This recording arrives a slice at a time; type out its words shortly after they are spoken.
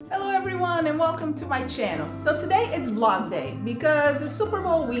everyone and welcome to my channel. So today it's vlog day because it's Super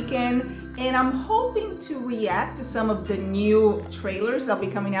Bowl weekend and I'm hoping to react to some of the new trailers that'll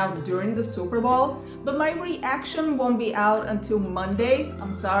be coming out during the Super Bowl. But my reaction won't be out until Monday.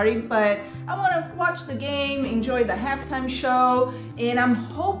 I'm sorry, but I want to watch the game, enjoy the halftime show, and I'm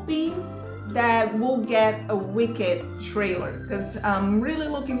hoping that we'll get a Wicked trailer because I'm really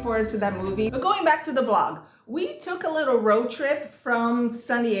looking forward to that movie. But going back to the vlog, we took a little road trip from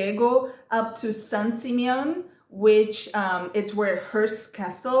San Diego up to San Simeon, which it's where Hearst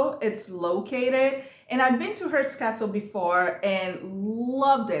Castle it's located. And I've been to Hearst Castle before and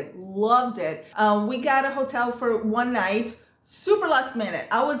loved it. We got a hotel for one night, super last minute.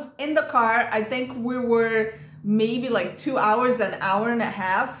 I was in the car. I think we were maybe like 2 hours, an hour and a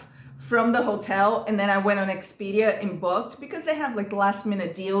half from the hotel, and then I went on Expedia and booked because they have like last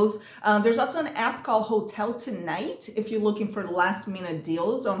minute deals. There's also an app called Hotel Tonight if you're looking for last minute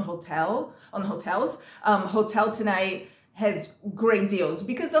deals on hotels. Hotel Tonight has great deals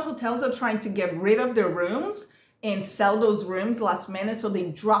because the hotels are trying to get rid of their rooms and sell those rooms last minute, so they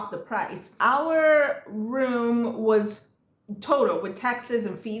drop the price. Our room was total with taxes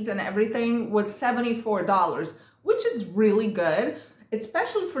and fees and everything was $74, which is really good,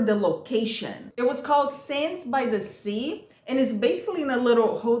 especially for the location. It was called Sands by the Sea, and it's basically in a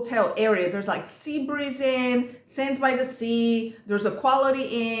little hotel area. There's like Sea Breeze Inn, Sands by the Sea, there's a Quality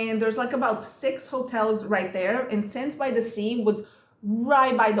Inn, there's like about 6 hotels right there, and Sands by the Sea was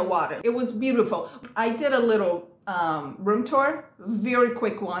right by the water. It was beautiful. I did a little room tour, very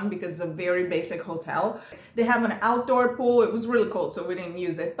quick one because it's a very basic hotel. They have an outdoor pool. It was really cool, so we didn't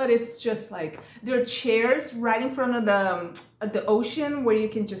use it, but it's just like there are chairs right in front of the ocean where you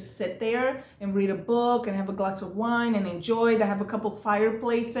can just sit there and read a book and have a glass of wine and enjoy. They have a couple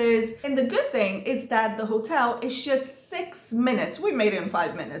fireplaces, and the good thing is that the hotel is just 6 minutes. We made it in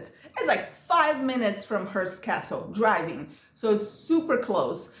 5 minutes. It's like 5 minutes from Hearst Castle driving, so it's super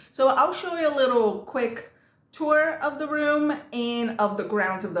close. So I'll show you a little quick tour of the room and of the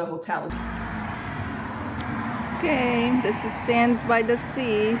grounds of the hotel. Okay, this is Sands by the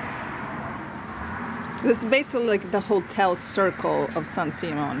Sea. This is basically like the hotel circle of San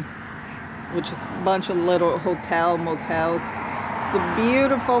Simon, which is a bunch of little motels. It's a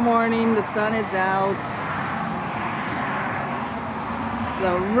beautiful morning, the sun is out. It's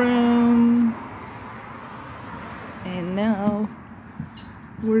the room. And now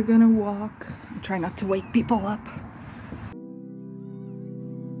we're gonna walk. Try not to wake people up.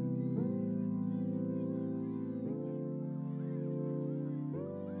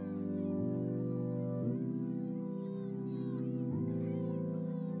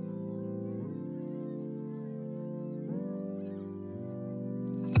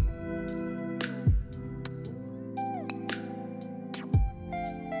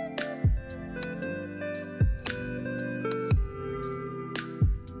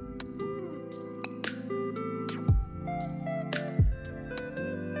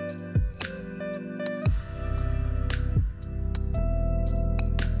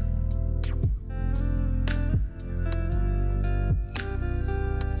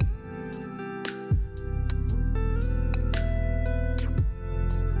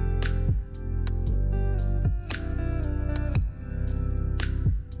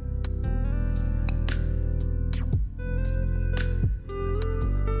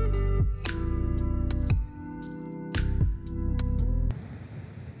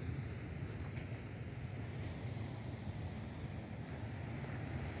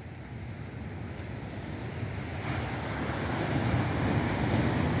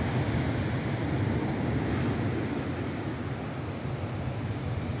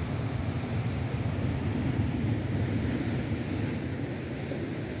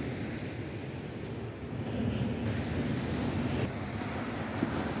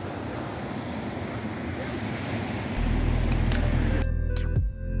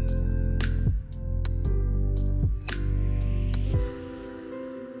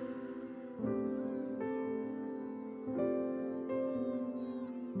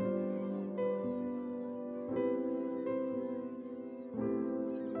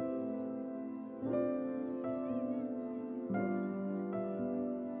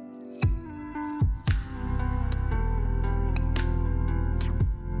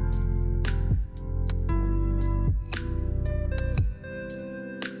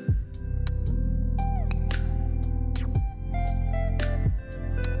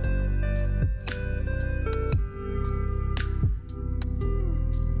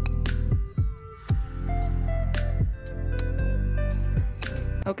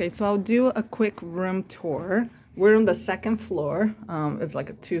 Okay, so I'll do a quick room tour. We're on the second floor. It's like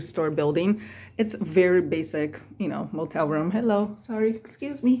a 2-story building. It's very basic, motel room. Hello, sorry,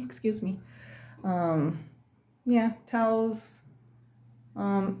 excuse me. Yeah, towels,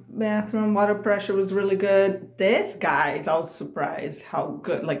 bathroom, water pressure was really good. This guys, I was surprised how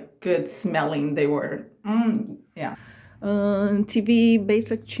good, like good smelling they were. Yeah. TV,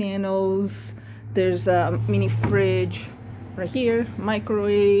 basic channels. There's a mini fridge right here,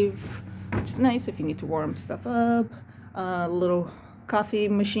 microwave, which is nice if you need to warm stuff up. A little coffee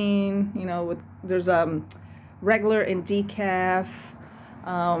machine, there's regular and decaf.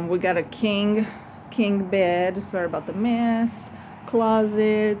 We got a king bed. Sorry about the mess.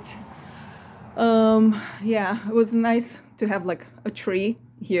 Closet. Yeah, it was nice to have like a tree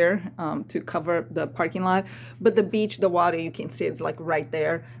here to cover the parking lot, but the beach, the water, you can see it's like right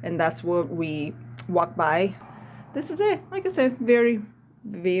there, and that's what we walk by. This is it. Like I said, very,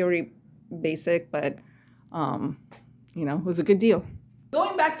 very basic, but it was a good deal.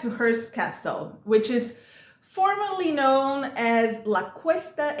 Going back to Hearst Castle, which is formerly known as La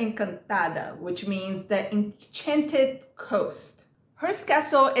Cuesta Encantada, which means the Enchanted Coast. Hearst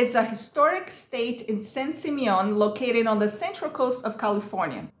Castle is a historic estate in San Simeon located on the central coast of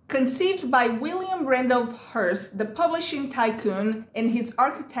California. Conceived by William Randolph Hearst, the publishing tycoon, and his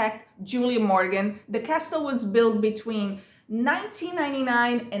architect Julia Morgan, the castle was built between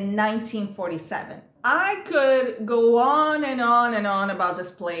 1999 and 1947. I could go on and on and on about this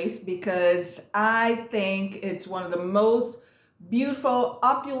place because I think it's one of the most beautiful,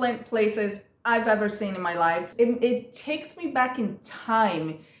 opulent places I've ever seen in my life. It takes me back in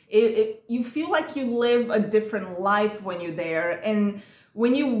time. You feel like you live a different life when you're there. And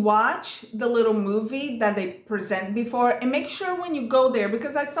when you watch the little movie that they present before, and make sure when you go there,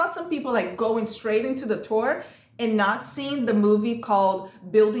 because I saw some people like going straight into the tour and not seeing the movie called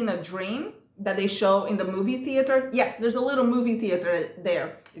Building a Dream that they show in the movie theater. Yes, there's a little movie theater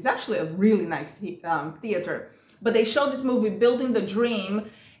there. It's actually a really nice theater. But they show this movie, Building the Dream,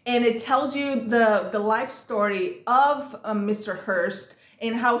 and it tells you the life story of Mr. Hearst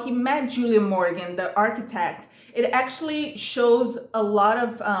and how he met Julia Morgan, the architect. It actually shows a lot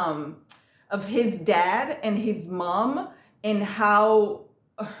of his dad and his mom and how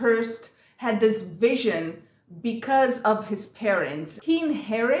Hearst had this vision because of his parents. He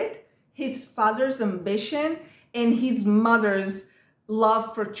inherited his father's ambition and his mother's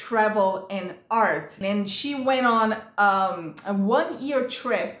love for travel and art. And she went on a 1-year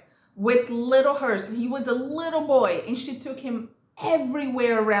trip with little Hearst. He was a little boy and she took him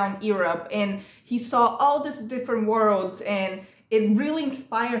everywhere around Europe, and he saw all these different worlds, and it really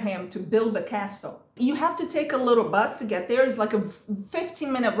inspired him to build the castle. You have to take a little bus to get there. It's like a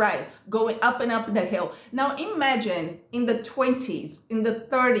 15-minute ride going up and up the hill. Now imagine in the 20s, in the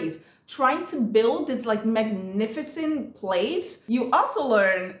 30s, trying to build this like magnificent place. You also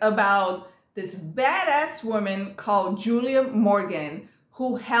learn about this badass woman called Julia Morgan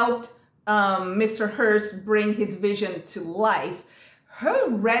who helped Mr. Hearst bring his vision to life. Her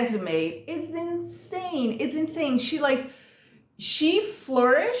resume is insane. It's insane. She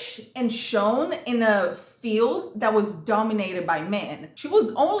flourished and shone in a field that was dominated by men. She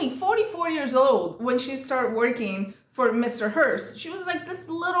was only 44 years old when she started working for Mr. Hearst. She was like this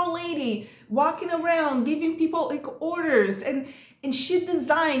little lady walking around giving people like orders, and she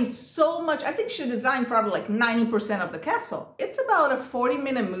designed so much. I think she designed probably like 90% of the castle. It's about a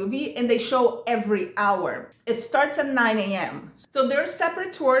 40-minute movie and they show every hour. It starts at 9 a.m. So there are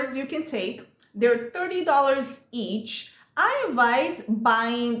separate tours you can take. They're $30 each. I advise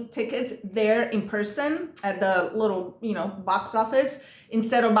buying tickets there in person at the little, box office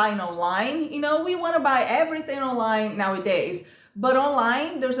instead of buying online. We want to buy everything online nowadays. But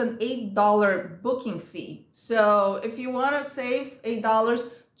online, there's an $8 booking fee. So if you want to save $8,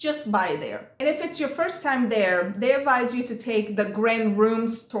 just buy there. And if it's your first time there, they advise you to take the Grand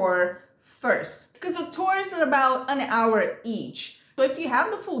Rooms tour first, because the tours are about an hour each. So if you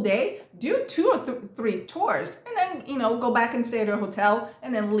have the full day, do 2 or 3 tours, and then, go back and stay at your hotel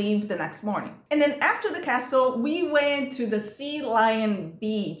and then leave the next morning. And then after the castle, we went to the Sea Lion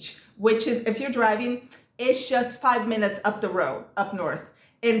Beach, which is, if you're driving, it's just 5 minutes up the road, up north.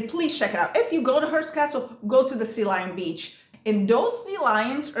 And please check it out. If you go to Hearst Castle, go to the Sea Lion Beach. And those sea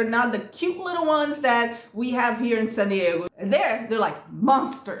lions are not the cute little ones that we have here in San Diego. They're like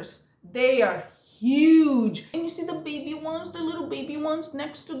monsters. They are huge. And you see the baby ones, the little baby ones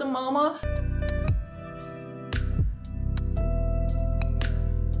next to the mama.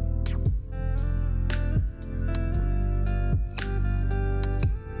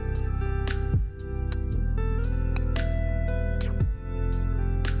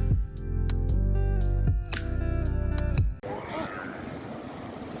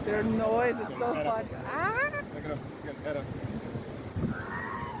 Their noise is so fun. Ah! Look at him. He got his head up.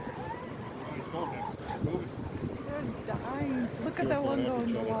 He's going now. He's moving. They're dying. Look at that one going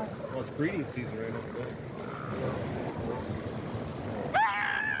in the water. Well, it's breeding season right now.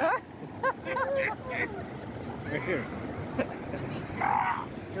 Right here.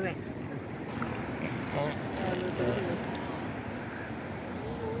 Come on.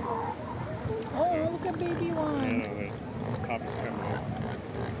 Oh, look at baby one. Papa's coming out.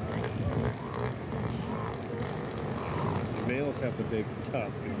 The males have the big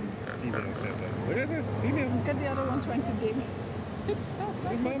tusk and females have that. Look at this, female. Look at the other one trying to dig. It's so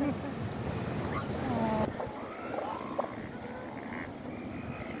funny. Big mama.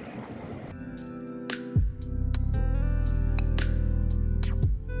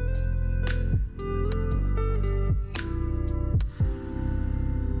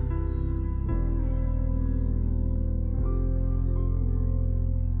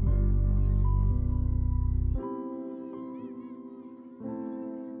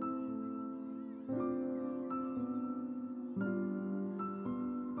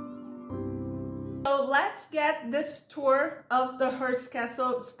 So let's get this tour of the Hearst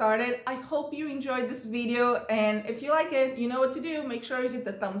Castle started. I hope you enjoyed this video, and if you like it, you know what to do. Make sure you hit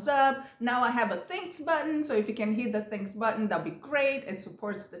the thumbs up. Now I have a thanks button, so if you can hit the thanks button, that'd be great. It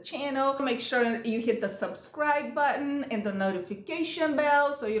supports the channel. Make sure you hit the subscribe button and the notification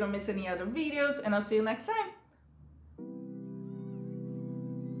bell so you don't miss any other videos, and I'll see you next time.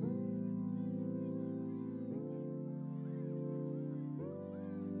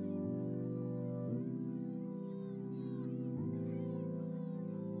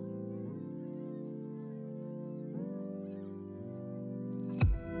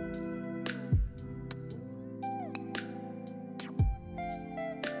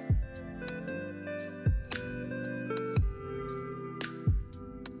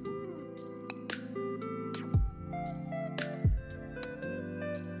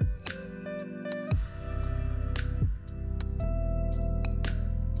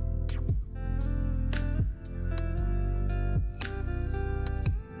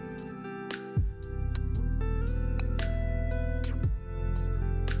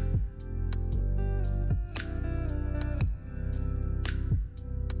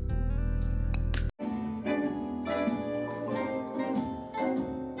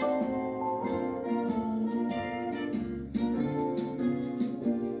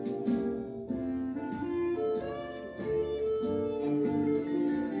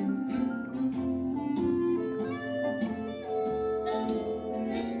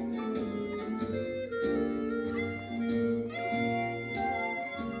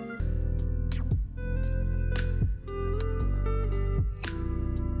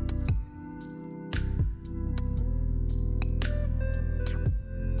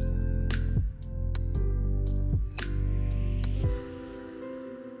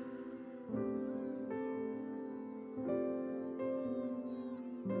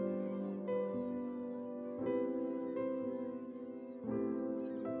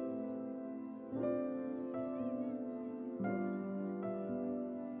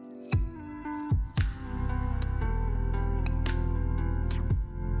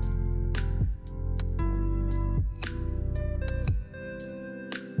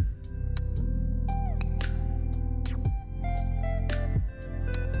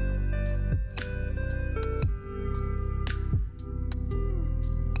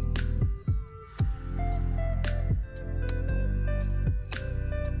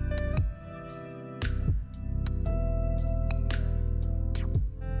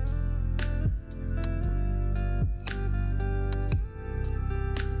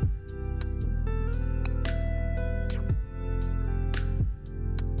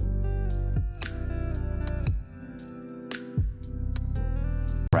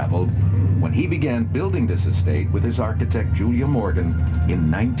 Traveled when he began building this estate with his architect Julia Morgan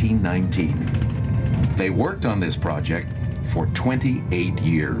in 1919. They worked on this project for 28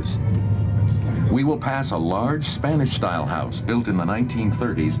 years. We will pass a large Spanish-style house built in the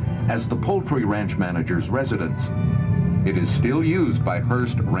 1930s as the poultry ranch manager's residence. It is still used by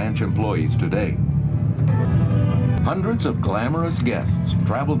Hearst ranch employees today. Hundreds of glamorous guests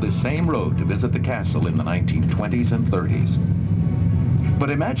traveled this same road to visit the castle in the 1920s and 30s. But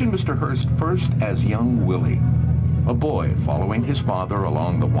imagine Mr. Hearst first as young Willie, a boy following his father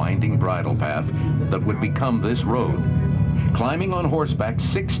along the winding bridle path that would become this road, climbing on horseback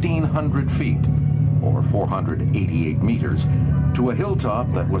 1,600 feet, or 488 meters, to a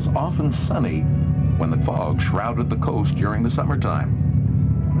hilltop that was often sunny when the fog shrouded the coast during the summertime.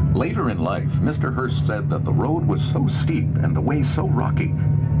 Later in life, Mr. Hearst said that the road was so steep and the way so rocky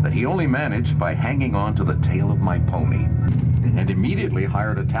that he only managed by hanging on to the tail of my pony, and immediately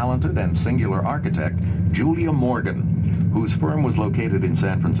hired a talented and singular architect, Julia Morgan, whose firm was located in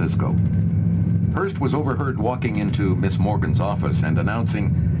San Francisco. Hearst was overheard walking into Miss Morgan's office and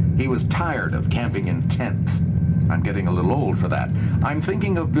announcing he was tired of camping in tents. I'm getting a little old for that. I'm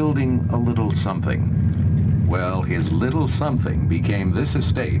thinking of building a little something. Well, his little something became this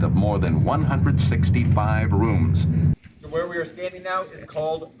estate of more than 165 rooms. So where we are standing now is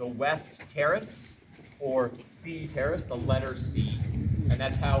called the West Terrace, or C Terrace, the letter C. And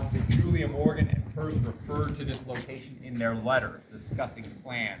that's how Julia Morgan and Hearst referred to this location in their letters discussing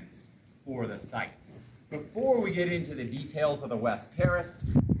plans for the site. Before we get into the details of the West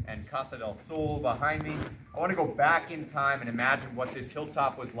Terrace and Casa del Sol behind me, I want to go back in time and imagine what this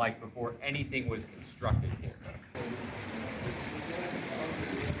hilltop was like before anything was constructed here.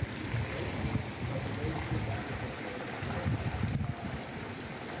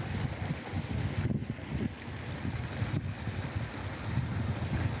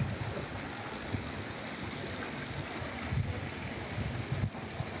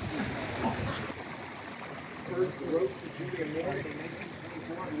 Hearst wrote to Julia Morgan in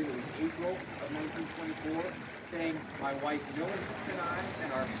 1924, I believe it was April of 1924, saying, "My wife Millicent and I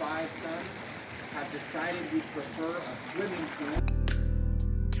and our 5 sons have decided we prefer a swimming pool."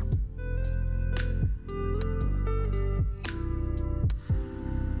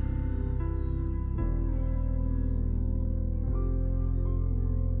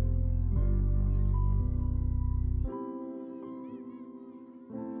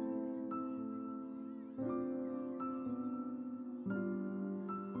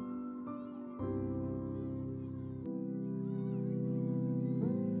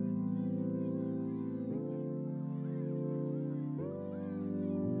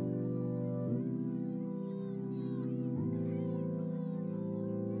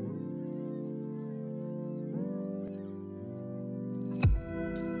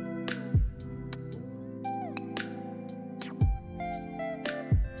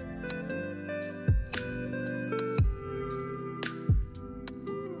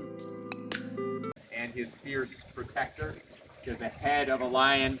 And his fierce protector. There's the head of a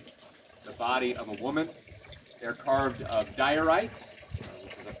lion, the body of a woman. They're carved of diorite,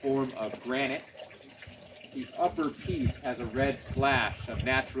 which is a form of granite. The upper piece has a red slash of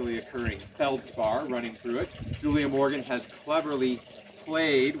naturally occurring feldspar running through it. Julia Morgan has cleverly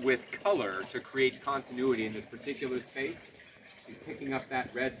played with color to create continuity in this particular space. She's picking up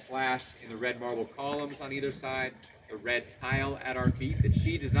that red slash in the red marble columns on either side, the red tile at our feet that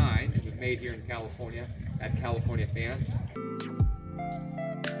she designed. It was made here in California at California Fans.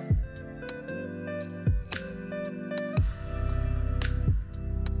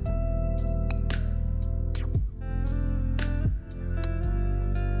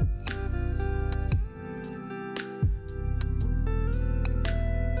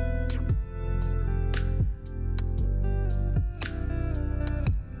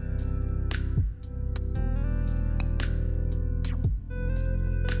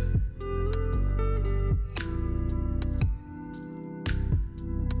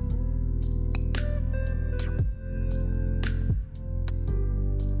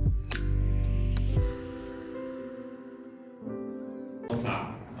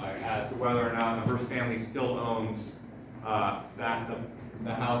 As to whether or not the Hearst family still owns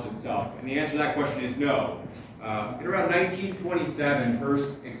the house itself. And the answer to that question is no. In around 1927,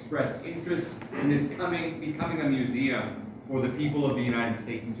 Hearst expressed interest in this becoming a museum for the people of the United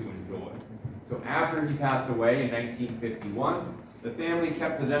States to enjoy. So after he passed away in 1951, the family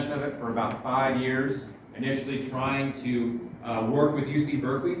kept possession of it for about 5 years, initially trying to work with UC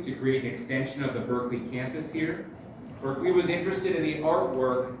Berkeley to create an extension of the Berkeley campus here. Berkeley was interested in the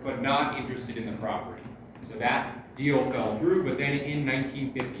artwork, but not interested in the property. So that deal fell through, but then in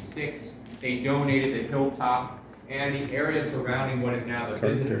 1956, they donated the hilltop and the area surrounding what is now the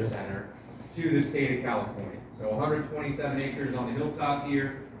visitor center to the state of California. So 127 acres on the hilltop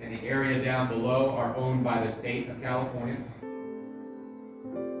here, and the area down below are owned by the state of California.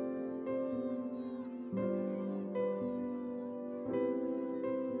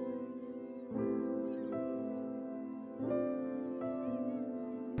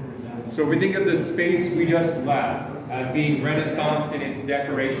 So if we think of the space we just left as being Renaissance in its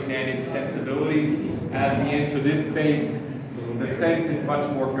decoration and its sensibilities, as we enter this space, the sense is much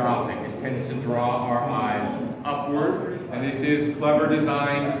more Gothic. It tends to draw our eyes upward, and this is clever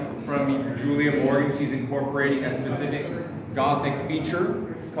design from Julia Morgan. She's incorporating a specific Gothic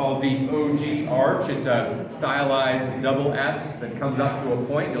feature called the OG arch. It's a stylized double S that comes up to a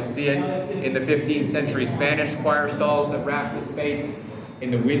point. You'll see it in the 15th century Spanish choir stalls that wrap the space. in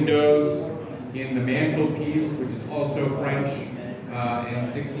the windows, in the mantelpiece, which is also French in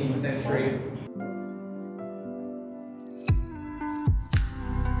the 16th century.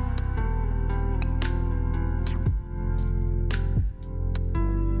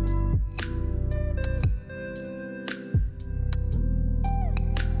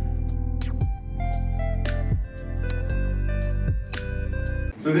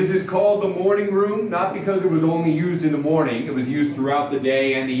 So this is called the morning room, not because it was only used in the morning, it was used throughout the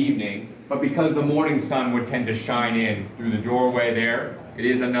day and the evening, but because the morning sun would tend to shine in through the doorway there. It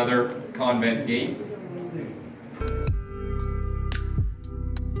is another convent gate.